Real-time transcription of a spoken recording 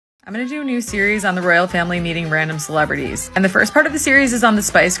I'm going to do a new series on the royal family meeting random celebrities. And the first part of the series is on the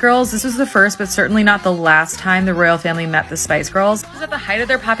Spice Girls. This was the first, but certainly not the last time the royal family met the Spice Girls. It was at the height of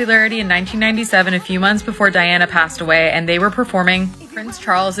their popularity in 1997, a few months before Diana passed away, and they were performing Prince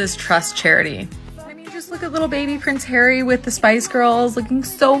Charles's Trust charity. I mean, just look at little baby Prince Harry with the Spice Girls looking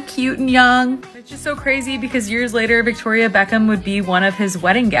so cute and young. It's just so crazy because years later, Victoria Beckham would be one of his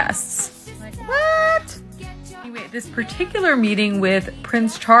wedding guests. Like, what? Anyway, this particular meeting with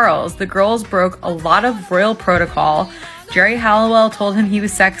Prince Charles, the girls broke a lot of royal protocol. Jerry Halliwell told him he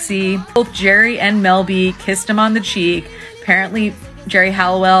was sexy. Both Jerry and Mel B kissed him on the cheek. Apparently, Jerry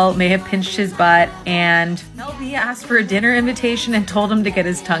Halliwell may have pinched his butt, and Mel B asked for a dinner invitation and told him to get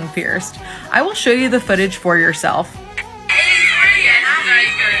his tongue pierced. I will show you the footage for yourself.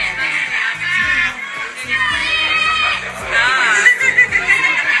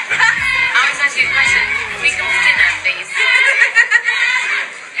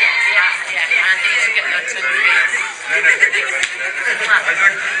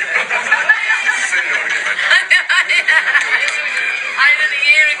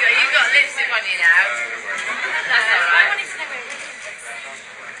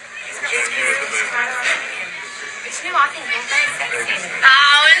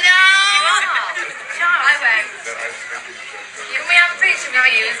 Oh no! I won't. Can we have a picture of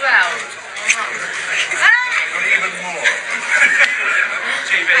you as well? Even more.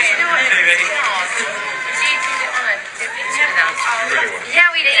 TV. Yeah,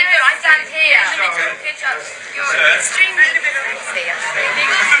 we do. I stand here. You're extremely pretty, actually.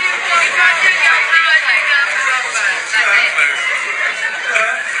 You can't do your power.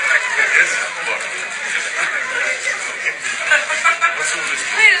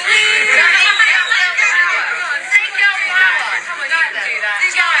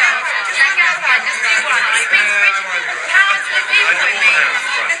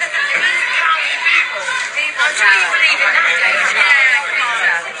 What's all this?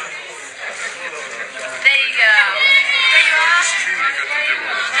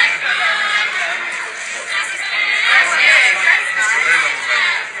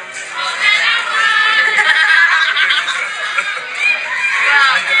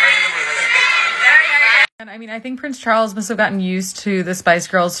 I mean, I think Prince Charles must have gotten used to the Spice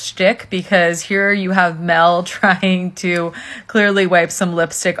Girls shtick, because here you have Mel trying to clearly wipe some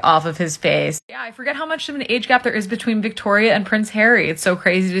lipstick off of his face. Yeah, I forget how much of an age gap there is between Victoria and Prince Harry. It's so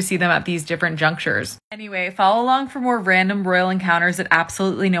crazy to see them at these different junctures. Anyway, follow along for more random royal encounters that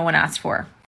absolutely no one asked for.